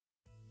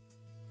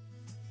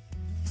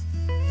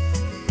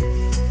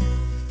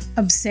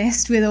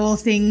obsessed with all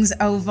things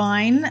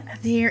ovine,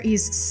 there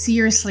is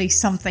seriously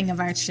something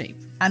about sheep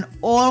and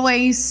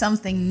always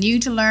something new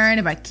to learn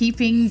about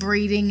keeping,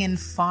 breeding and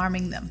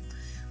farming them.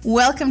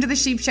 Welcome to the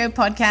Sheep Show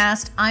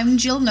podcast. I'm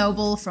Jill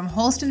Noble from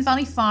Holston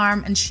Valley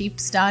Farm and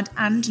Sheepstud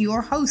and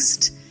your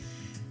host.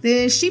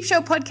 The Sheep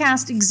Show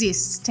podcast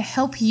exists to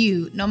help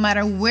you, no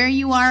matter where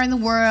you are in the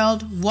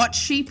world, what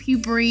sheep you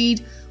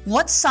breed,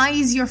 what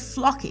size your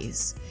flock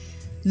is.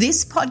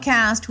 This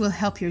podcast will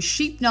help your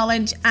sheep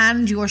knowledge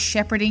and your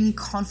shepherding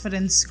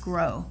confidence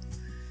grow.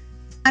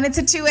 And it's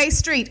a two-way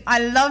street. I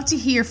love to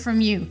hear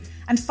from you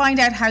and find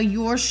out how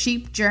your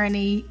sheep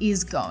journey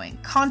is going.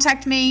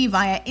 Contact me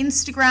via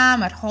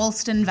Instagram at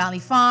Holston Valley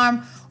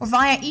Farm or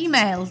via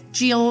email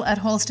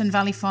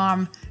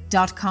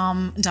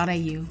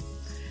jill@holstonvalleyfarm.com.au.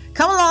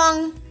 Come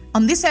along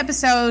on this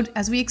episode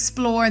as we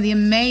explore the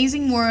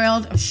amazing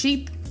world of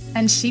sheep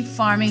and sheep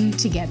farming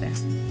together.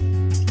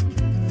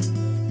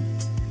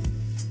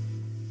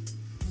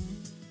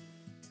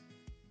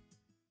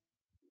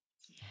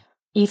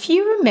 If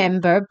you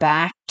remember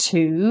back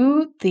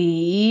to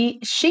the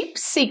Sheep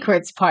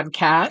Secrets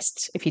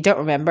podcast, if you don't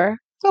remember,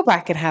 go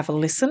back and have a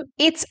listen.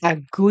 It's a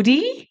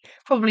goodie,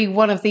 probably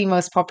one of the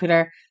most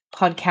popular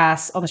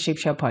podcasts on the Sheep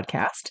Show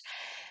podcast.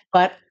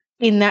 But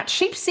in that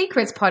Sheep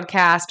Secrets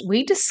podcast,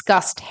 we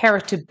discussed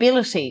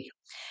heritability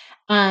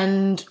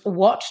and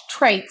what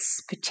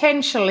traits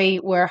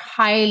potentially were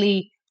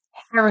highly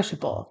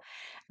heritable.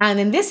 And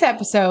in this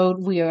episode,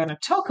 we are going to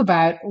talk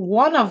about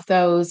one of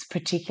those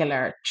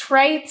particular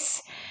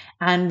traits,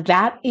 and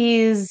that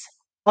is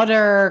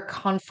udder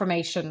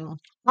conformation.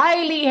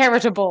 Highly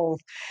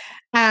heritable.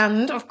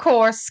 And of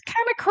course,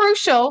 kind of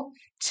crucial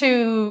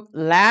to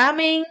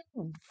lambing,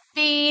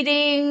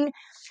 feeding,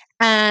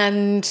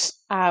 and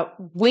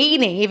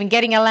weaning, even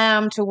getting a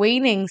lamb to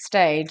weaning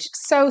stage.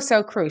 So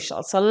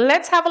crucial. So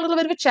let's have a little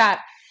bit of a chat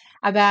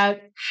about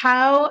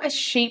how a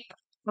sheep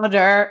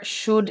udder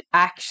should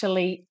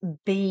actually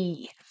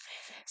be.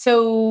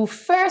 So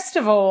first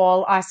of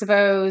all, I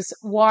suppose,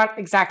 what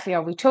exactly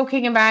are we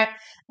talking about?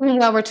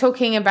 Well, we're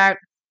talking about,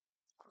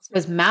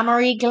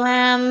 mammary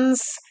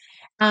glands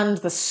and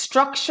the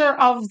structure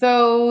of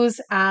those.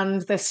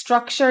 And the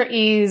structure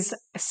is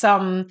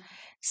some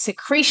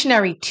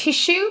secretionary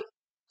tissue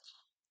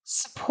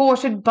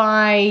supported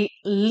by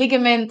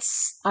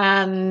ligaments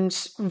and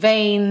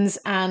veins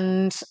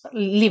and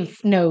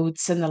lymph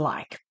nodes and the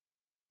like.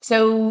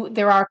 So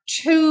there are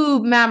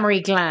two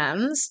mammary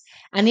glands,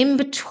 and in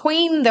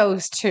between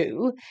those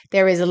two,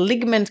 there is a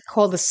ligament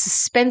called the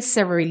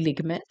suspensory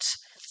ligament,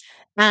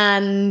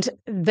 and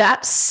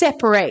that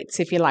separates,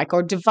 if you like,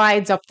 or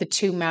divides up the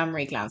two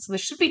mammary glands. So there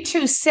should be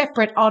two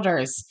separate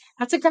udders.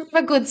 That's a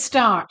good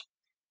start.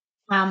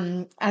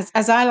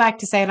 As I like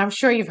to say, and I'm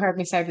sure you've heard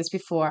me say this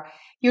before,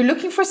 you're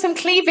looking for some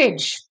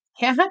cleavage.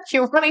 Yeah,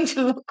 you're wanting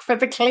to look for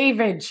the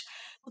cleavage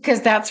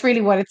because that's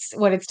really what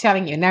it's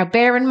telling you. Now,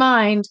 bear in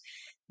mind,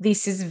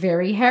 this is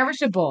very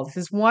heritable. This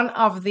is one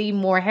of the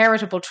more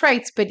heritable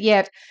traits, but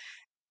yet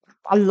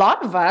a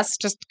lot of us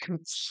just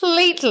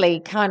completely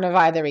kind of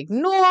either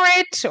ignore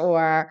it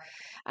or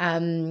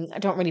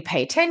don't really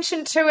pay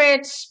attention to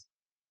it.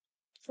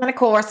 And of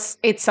course,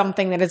 it's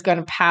something that is going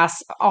to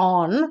pass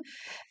on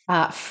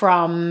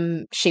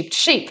from sheep to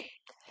sheep.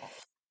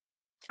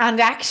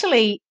 And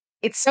actually,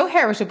 it's so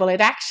heritable,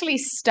 it actually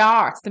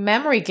the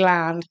mammary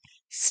gland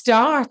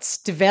starts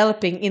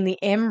developing in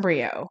the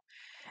embryo.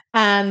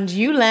 And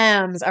ewe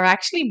lambs are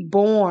actually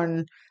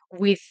born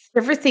with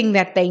everything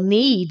that they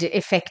need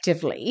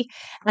effectively.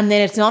 And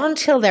then it's not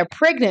until they're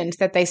pregnant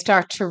that they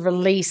start to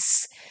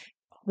release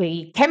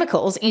the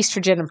chemicals,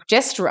 estrogen and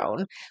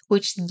progesterone,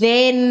 which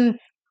then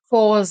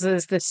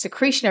causes the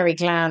secretionary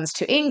glands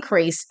to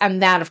increase.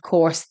 And that, of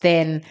course,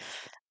 then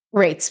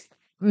creates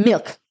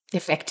milk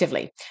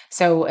effectively.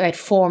 So it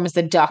forms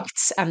the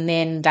ducts and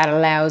then that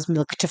allows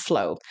milk to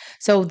flow.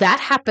 So that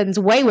happens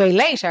way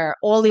later.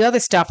 All the other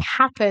stuff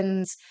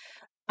happens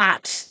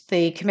at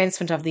the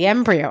commencement of the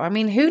embryo. I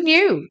mean, who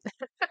knew?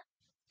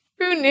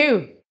 Who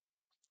knew?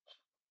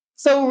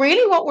 So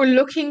really what we're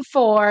looking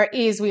for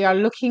is we are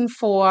looking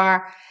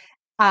for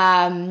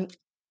an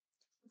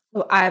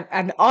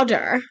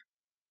udder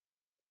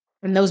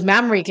and those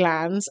mammary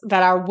glands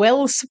that are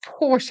well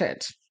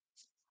supported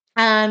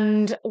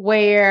and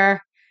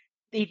where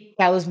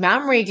those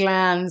mammary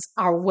glands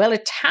are well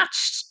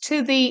attached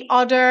to the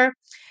udder.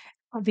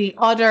 The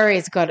udder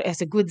is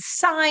a good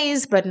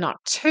size, but not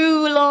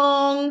too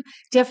long.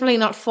 Definitely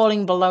not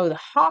falling below the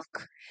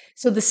hock.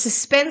 So the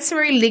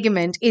suspensory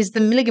ligament is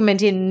the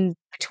ligament in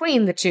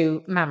between the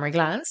two mammary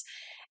glands.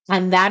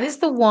 And that is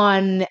the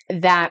one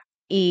that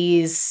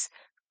is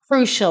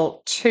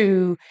crucial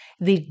to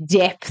the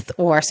depth,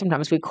 or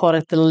sometimes we call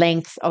it the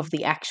length of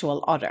the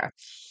actual udder.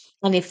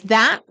 And if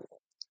that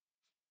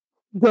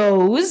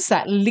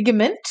that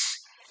ligament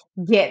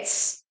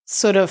gets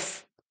sort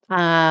of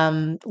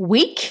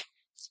weak,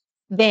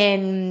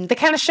 then the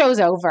kind of show's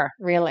over,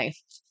 really.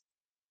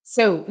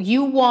 So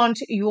you want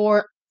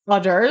your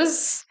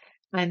udders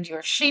and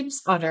your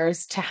sheep's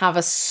udders to have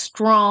a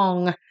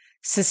strong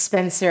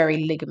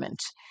suspensory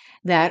ligament.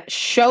 that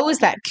shows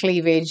that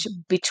cleavage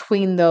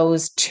between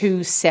those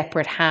two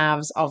separate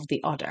halves of the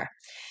udder.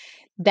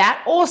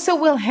 That also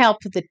will help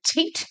with the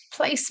teat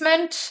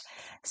placement.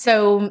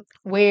 So,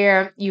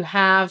 where you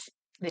have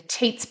the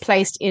teats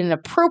placed in an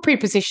appropriate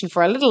position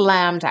for a little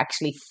lamb to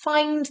actually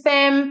find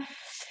them,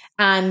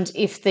 and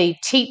if the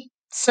teat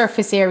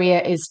surface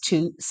area is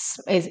in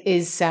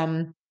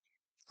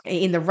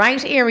the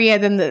right area,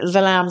 then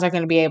the lambs are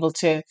going to be able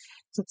to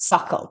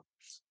suckle.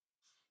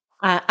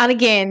 And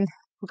again,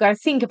 we've got to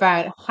think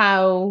about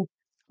how,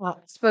 well,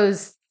 I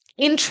suppose,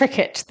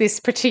 intricate this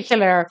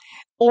particular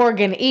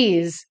organ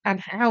is and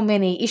how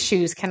many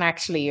issues can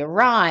actually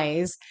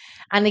arise.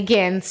 And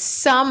again,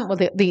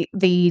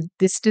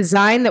 this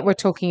design that we're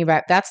talking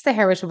about, that's the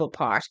heritable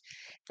part.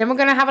 Then we're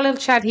going to have a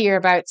little chat here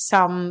about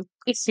some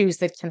issues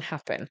that can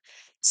happen.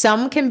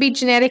 Some can be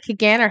genetic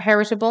again or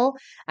heritable,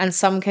 and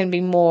some can be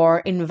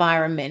more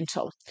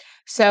environmental.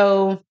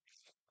 So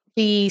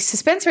the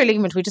suspensory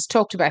ligament, we just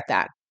talked about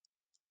that.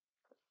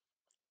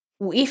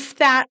 If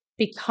that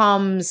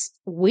becomes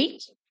weak,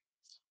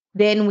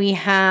 then we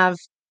have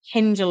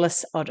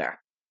pendulous udder.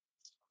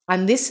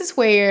 And this is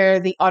where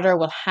the udder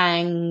will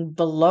hang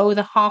below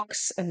the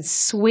hocks and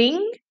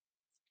swing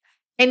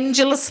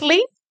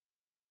pendulously.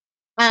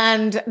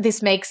 And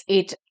this makes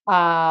it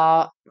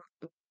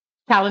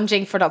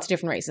challenging for lots of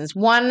different reasons.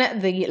 One,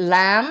 the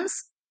lambs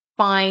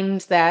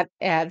find that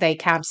they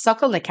can't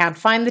suckle, they can't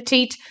find the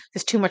teat.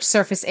 There's too much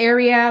surface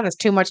area, there's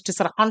too much to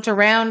sort of hunt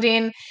around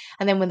in.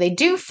 And then when they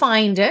do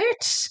find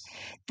it,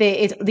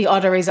 the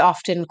udder is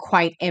often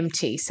quite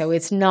empty. So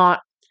it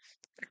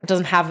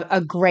doesn't have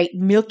a great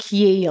milk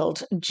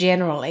yield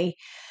generally.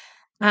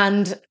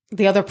 And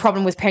the other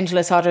problem with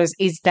pendulous udders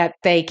is that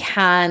they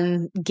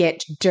can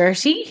get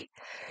dirty.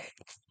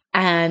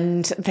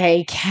 And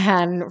they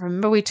can,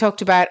 remember we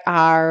talked about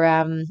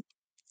our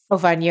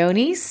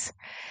ovaniones.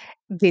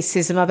 This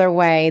is another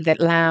way that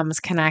lambs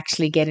can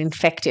actually get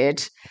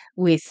infected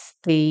with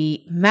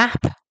the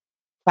MAP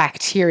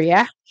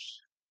bacteria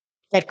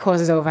that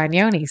causes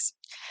ovaniones.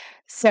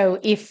 So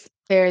if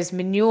there's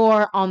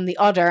manure on the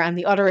udder and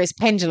the udder is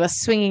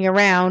pendulous, swinging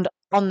around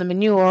on the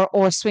manure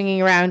or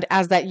swinging around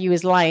as that ewe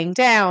is lying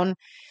down,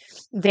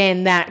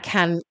 then that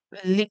can,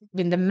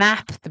 in the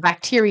MAP, the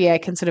bacteria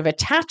can sort of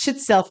attach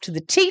itself to the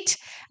teat,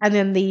 and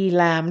then the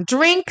lamb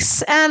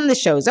drinks and the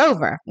show's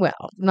over.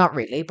 Well, not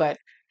really, but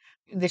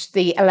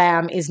the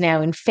lamb is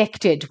now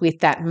infected with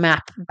that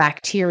MAP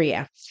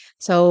bacteria.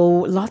 So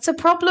lots of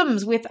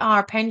problems with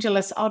our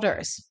pendulous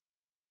udders.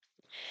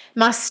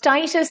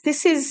 Mastitis,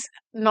 this is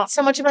not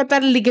so much about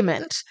that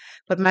ligament,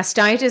 but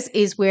mastitis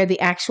is where the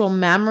actual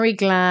mammary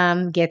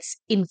gland gets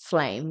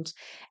inflamed.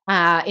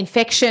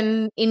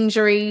 Infection,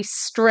 injury,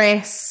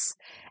 stress,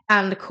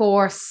 and of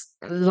course,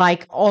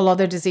 like all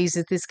other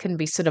diseases, this can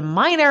be sort of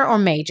minor or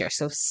major,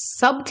 so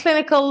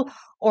subclinical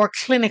or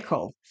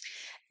clinical.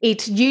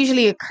 It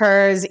usually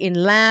occurs in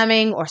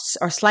lambing or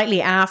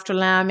slightly after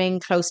lambing,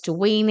 close to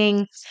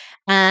weaning.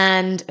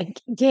 And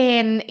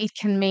again, it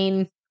can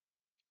mean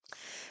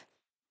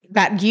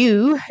that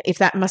if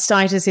that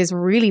mastitis is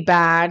really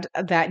bad,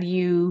 that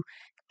you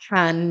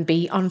can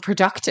be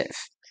unproductive.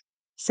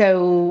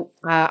 So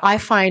I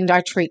find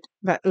I treat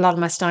a lot of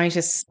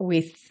mastitis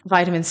with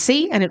vitamin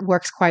C, and it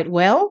works quite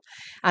well.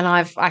 And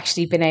I've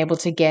actually been able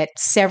to get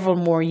several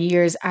more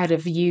years out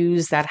of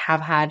ewes that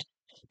have had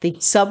the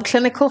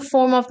subclinical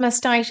form of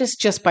mastitis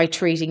just by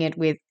treating it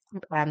with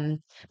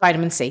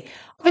vitamin C.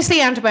 Obviously,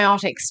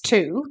 antibiotics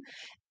too,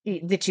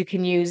 that you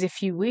can use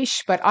if you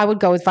wish, but I would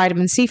go with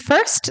vitamin C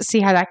first to see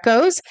how that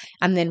goes,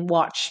 and then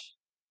watch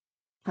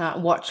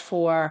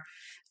for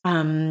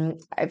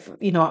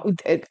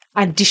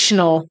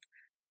additional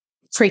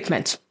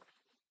treatment.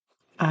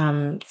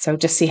 So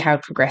just see how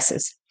it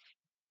progresses.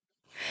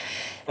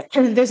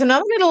 There's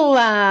another little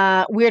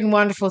weird and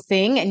wonderful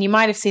thing, and you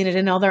might have seen it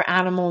in other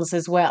animals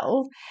as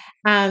well.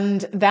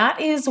 And that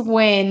is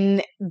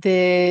when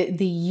the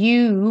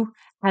ewe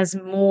has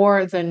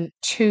more than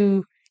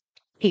two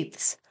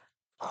teats.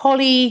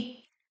 Polythelia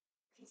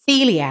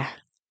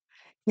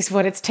is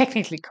what it's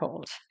technically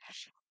called.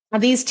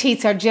 And these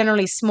teats are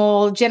generally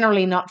small,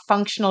 generally not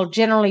functional,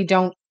 generally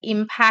don't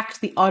impact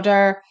the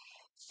udder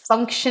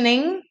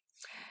functioning.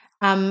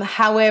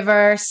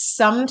 However,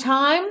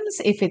 sometimes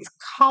if it's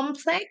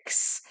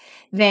complex,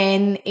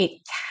 then it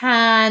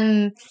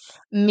can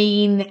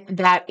mean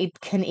that it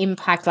can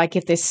impact, like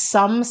if there's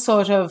some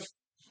sort of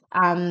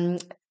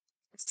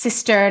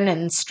cistern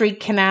and street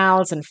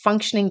canals and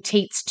functioning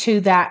teats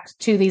to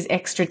these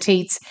extra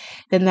teats,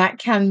 then that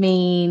can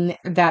mean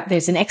that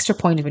there's an extra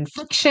point of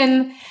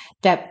infection,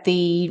 that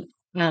the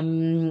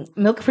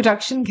milk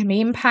production can be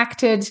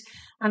impacted.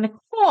 And of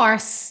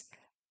course,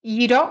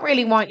 you don't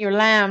really want your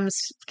lambs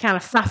kind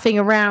of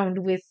faffing around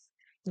with,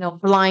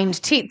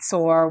 blind teats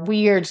or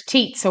weird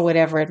teats or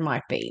whatever it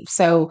might be.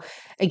 So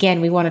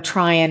again, we want to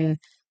try and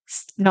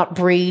not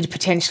breed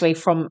potentially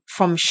from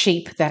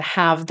sheep that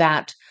have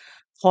that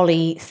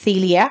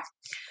polythelia.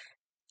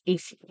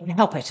 if you can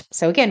help it.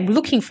 So again,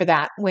 looking for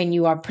that when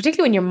you are,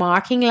 particularly when you're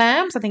marking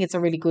lambs, I think it's a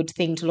really good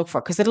thing to look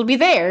for because it'll be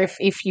there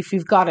if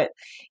you've got it.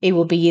 It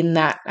will be in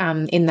that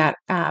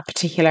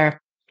particular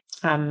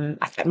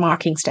at that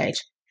marking stage.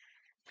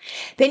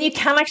 Then you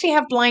can actually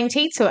have blind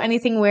teats, so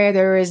anything where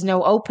there is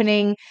no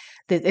opening,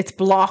 that it's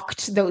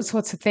blocked, those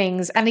sorts of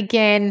things. And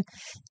again,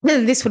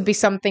 this would be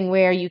something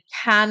where you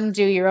can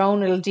do your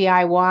own little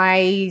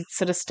DIY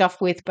sort of stuff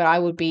with, but I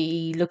would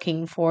be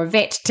looking for a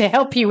vet to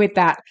help you with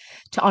that,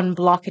 to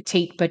unblock a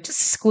teat. But just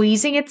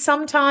squeezing it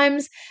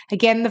sometimes,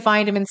 again, the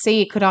vitamin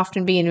C, it could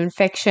often be an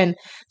infection.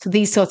 So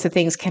these sorts of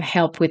things can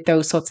help with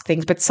those sorts of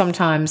things, but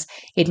sometimes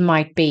it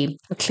might be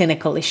a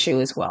clinical issue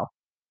as well.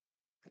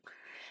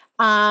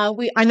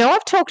 I know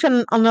I've talked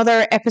on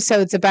other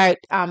episodes about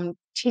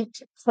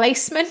teat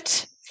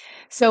placement.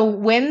 So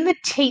when the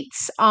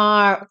teats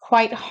are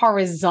quite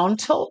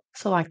horizontal,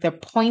 so like they're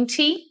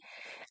pointy,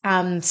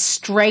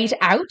 straight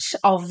out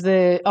of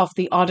the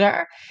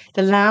udder,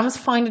 the lambs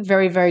find it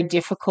very, very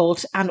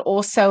difficult. And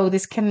also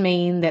this can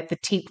mean that the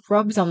teat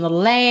rubs on the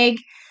leg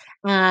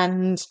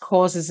and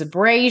causes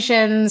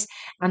abrasions,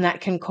 and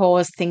that can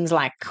cause things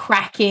like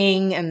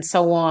cracking and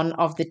so on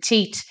of the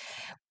teat.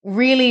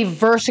 Really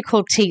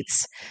vertical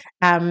teats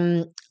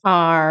um,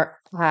 are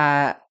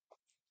uh,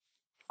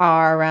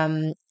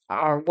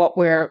 are what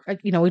we're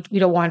we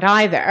don't want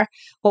either.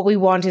 What we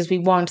want is we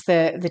want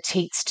the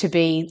teats to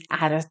be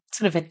at a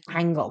sort of an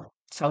angle,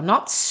 so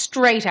not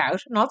straight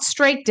out, not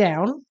straight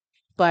down,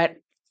 but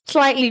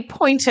slightly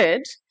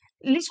pointed,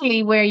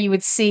 literally where you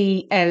would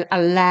see a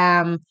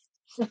lamb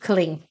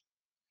huckling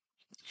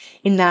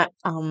in that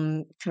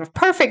kind of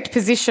perfect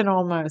position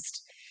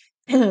almost.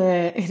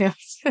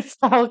 It's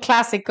the whole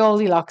classic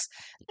Goldilocks.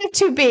 Not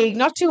too big,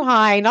 not too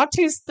high, not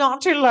too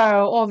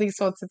low, all these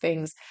sorts of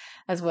things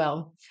as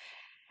well.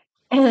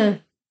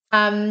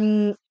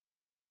 um,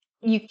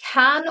 you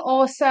can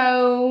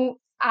also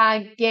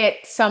get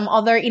some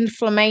other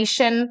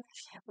inflammation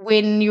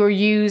when your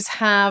ewes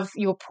have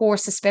your poor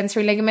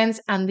suspensory ligaments,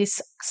 and this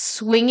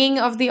swinging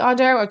of the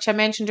udder, which I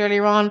mentioned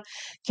earlier on,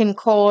 can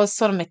cause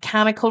sort of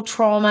mechanical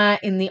trauma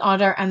in the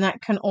udder, and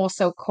that can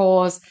also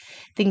cause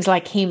things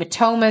like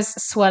hematomas,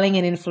 swelling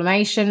and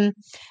inflammation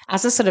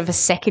as a sort of a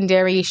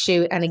secondary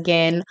issue. And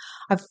again,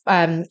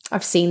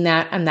 I've seen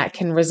that, and that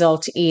can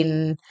result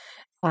in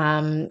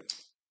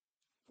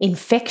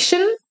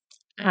infection,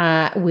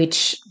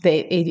 which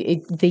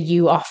the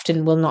ewe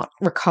often will not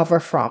recover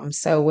from.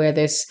 So where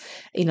there's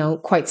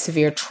quite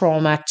severe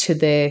trauma to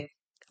the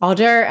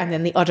udder, and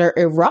then the udder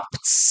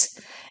erupts,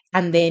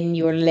 and then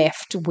you're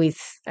left with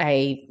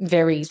a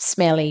very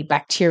smelly,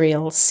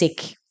 bacterial,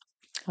 sick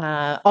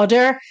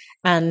udder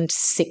and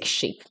sick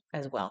sheep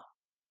as well.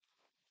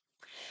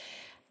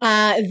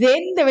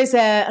 Then there is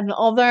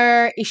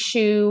another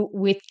issue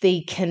with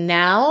the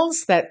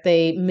canals that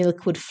the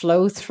milk would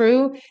flow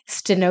through,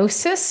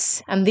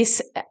 stenosis, and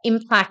this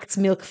impacts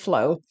milk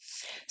flow.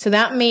 So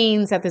that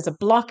means that there's a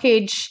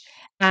blockage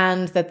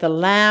and that the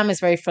lamb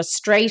is very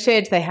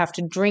frustrated. They have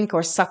to drink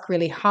or suck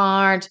really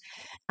hard,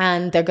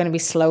 and they're going to be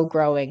slow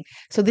growing.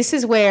 So this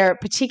is where,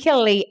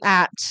 particularly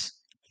at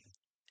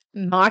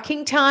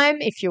marking time,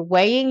 if you're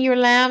weighing your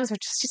lambs,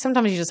 which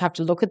sometimes you just have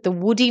to look at the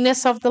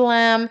woodiness of the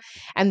lamb,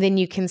 and then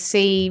you can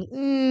see,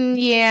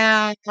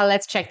 yeah, well,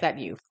 let's check that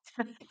ewe.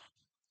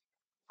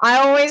 I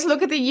always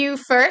look at the ewe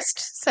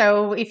first.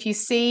 So if you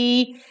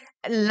see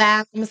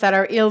lambs that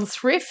are ill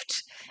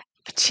thrift,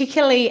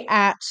 particularly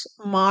at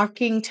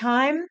marking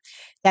time,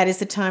 that is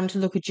the time to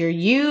look at your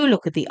ewe,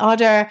 look at the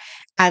udder,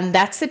 and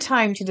that's the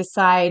time to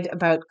decide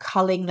about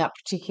culling that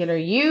particular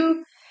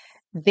ewe.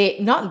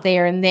 Not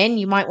there and then,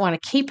 you might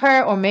want to keep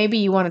her, or maybe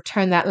you want to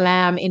turn that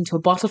lamb into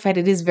a bottle fed.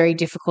 It is very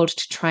difficult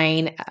to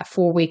train a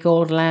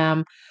 4-week-old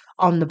lamb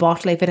on the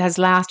bottle. If it has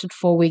lasted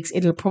 4 weeks,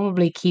 it'll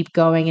probably keep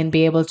going and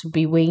be able to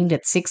be weaned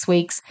at 6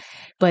 weeks,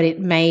 but it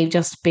may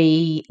just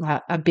be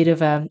a bit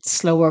of a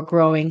slower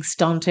growing,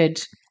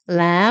 stunted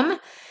lamb.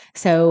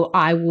 So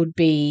I would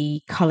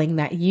be culling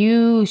that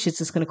ewe. She's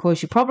just going to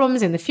cause you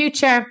problems in the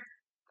future,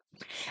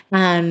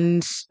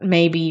 and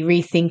maybe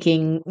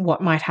rethinking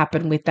what might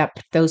happen with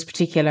those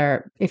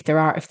particular, if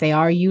they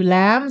are ewe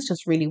lambs,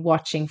 just really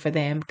watching for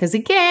them, because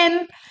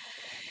again,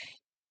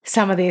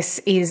 some of this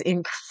is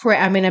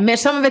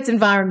some of it's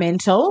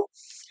environmental,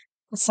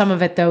 some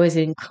of it though is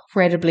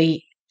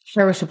incredibly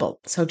heritable.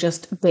 So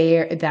just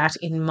bear that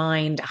in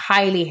mind.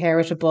 Highly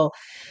heritable.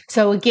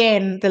 So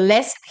again, the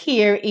lesson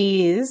here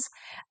is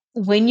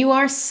when you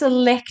are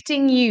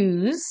selecting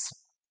ewes,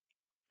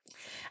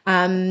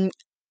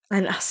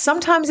 and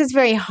sometimes it's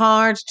very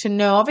hard to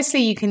know.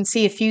 Obviously, you can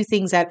see a few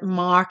things at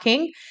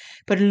marking,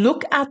 but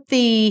look at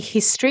the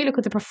history, look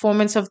at the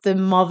performance of the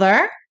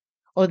mother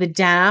or the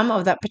dam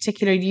of that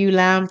particular ewe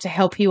lamb to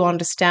help you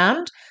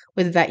understand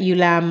whether that ewe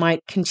lamb might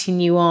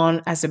continue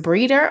on as a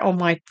breeder or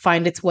might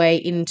find its way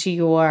into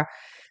your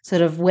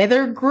sort of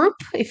wether group,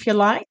 if you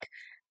like.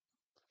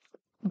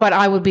 But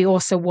I would be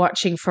also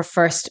watching for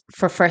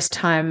first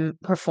time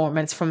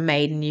performance from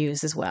maiden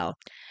ewes as well.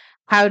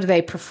 How do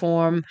they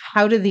perform?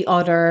 How does the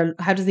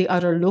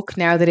udder look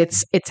now that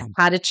it's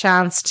had a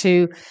chance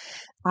to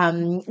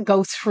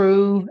go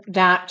through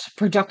that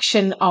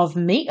production of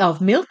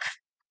milk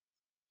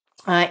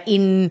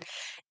in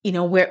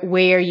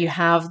where you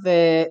have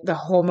the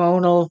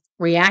hormonal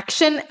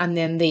reaction, and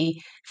then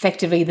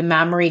effectively the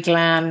mammary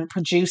gland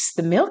produce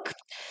the milk,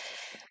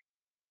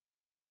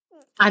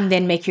 and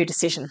then make your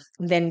decision,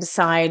 and then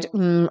decide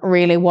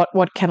really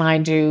what can I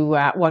do,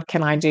 what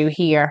can I do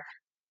here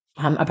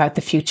about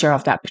the future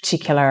of that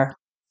particular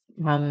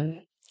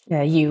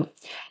ewe.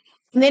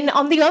 And then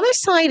on the other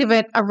side of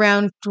it,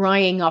 around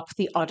drying up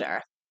the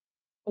udder,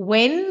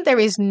 when there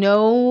is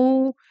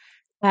no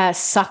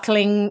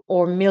suckling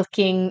or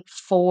milking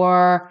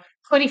for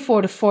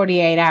 24 to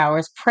 48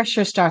 hours,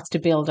 pressure starts to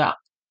build up.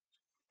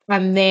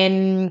 And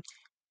then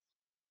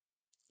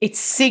it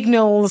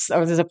signals,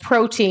 or there's a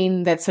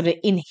protein that sort of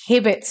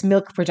inhibits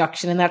milk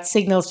production, and that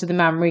signals to the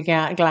mammary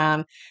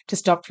gland to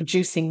stop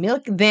producing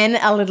milk. Then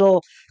a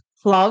little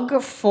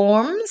plug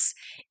forms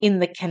in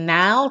the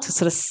canal to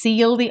sort of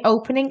seal the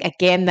opening.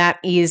 Again, that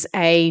is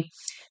a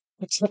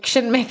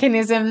protection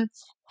mechanism.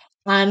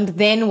 And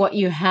then what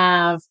you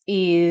have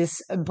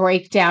is a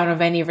breakdown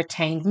of any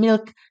retained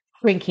milk,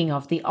 shrinking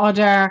of the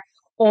udder,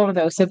 all of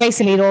those. So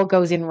basically it all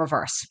goes in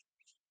reverse.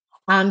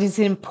 And it's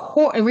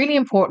really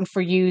important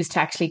for ewes to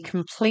actually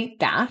complete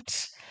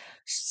that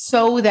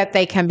so that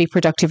they can be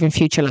productive in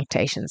future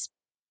lactations.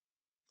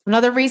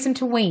 Another reason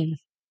to wean.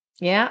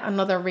 Yeah,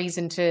 another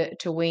reason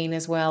to wean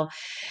as well.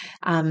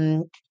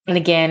 And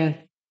again,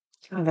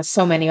 there's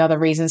so many other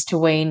reasons to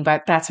wean,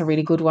 but that's a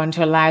really good one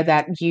to allow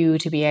that ewe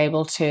to be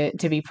able to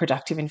be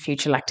productive in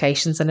future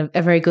lactations, and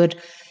a very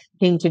good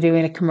thing to do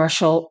in a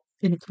commercial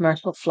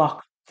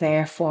flock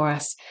there for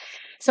us.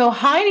 So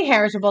highly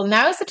heritable.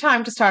 Now is the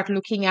time to start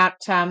looking at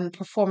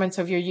performance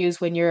of your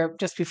ewes when you're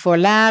just before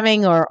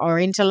lambing or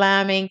into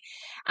lambing,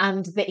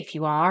 and if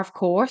you are, of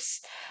course,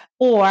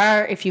 or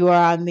if you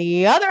are on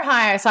the other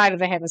higher side of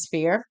the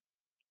hemisphere.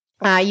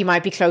 You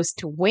might be close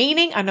to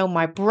weaning. I know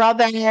my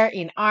brother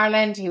in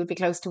Ireland, he would be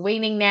close to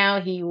weaning now.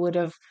 He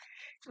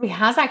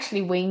has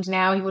actually weaned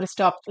now. He would have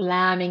stopped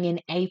lambing in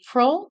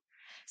April.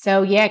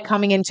 So yeah,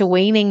 coming into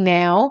weaning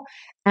now.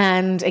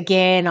 And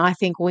again, I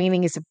think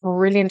weaning is a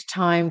brilliant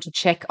time to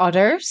check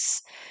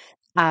udders,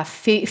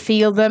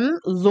 feel them,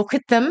 look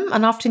at them.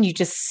 And often you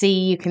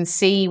can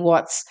see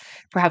what's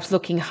perhaps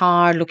looking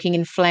hard, looking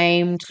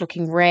inflamed,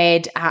 looking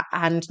red,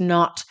 and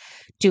not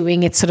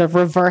doing it sort of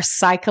reverse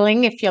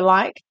cycling, if you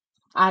like.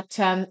 At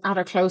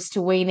or close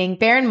to weaning.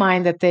 Bear in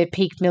mind that the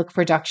peak milk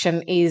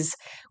production is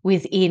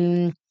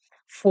within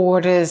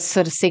 4 to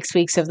sort of 6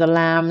 weeks of the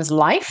lamb's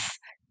life.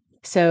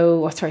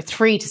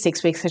 3 to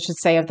 6 weeks, I should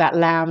say, of that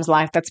lamb's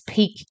life. That's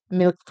peak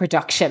milk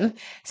production.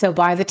 So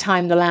by the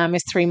time the lamb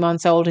is 3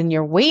 months old and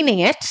you're weaning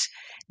it,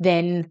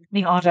 then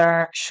the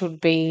udder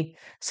should be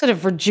sort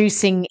of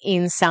reducing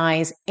in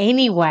size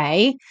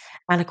anyway.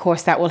 And of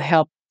course, that will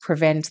help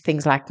prevent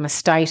things like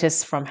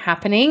mastitis from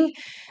happening,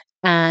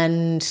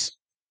 and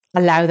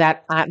allow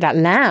that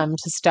lamb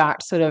to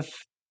start sort of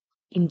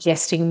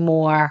ingesting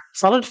more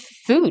solid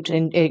food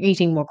and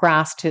eating more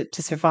grass to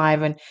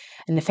survive, and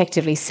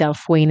effectively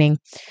self-weaning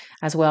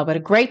as well. But a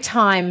great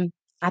time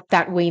at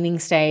that weaning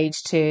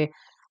stage to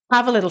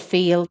have a little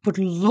feel, but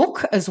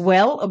look as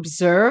well,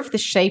 observe the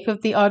shape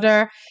of the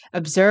udder,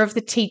 observe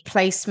the teat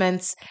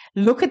placements,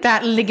 look at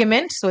that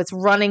ligament. So it's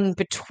running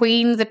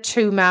between the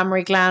two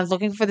mammary glands,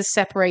 looking for the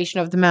separation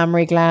of the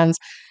mammary glands.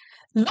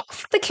 Look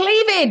for the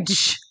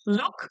cleavage.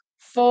 Look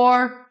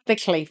for the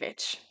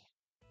cleavage.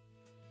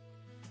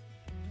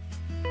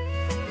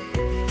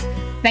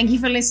 Thank you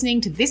for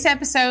listening to this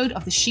episode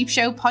of the Sheep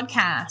Show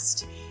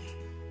podcast.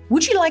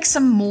 Would you like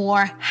some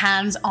more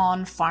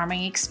hands-on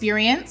farming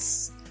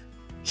experience?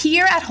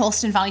 Here at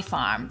Holston Valley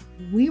Farm,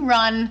 we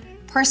run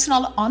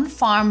personal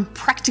on-farm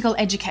practical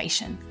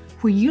education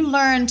where you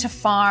learn to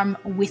farm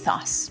with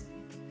us.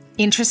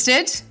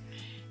 Interested?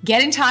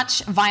 Get in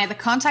touch via the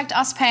Contact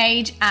Us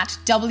page at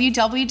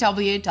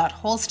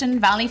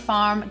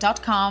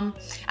www.holstonvalleyfarm.com,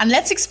 and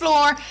let's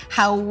explore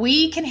how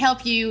we can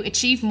help you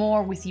achieve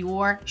more with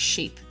your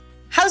sheep.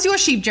 How's your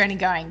sheep journey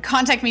going?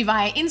 Contact me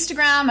via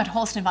Instagram at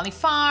Holston Valley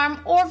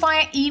Farm or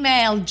via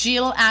email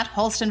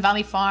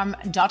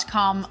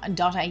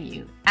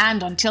jill@holstonvalleyfarm.com.au.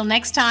 And until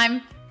next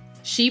time,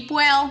 sheep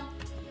well.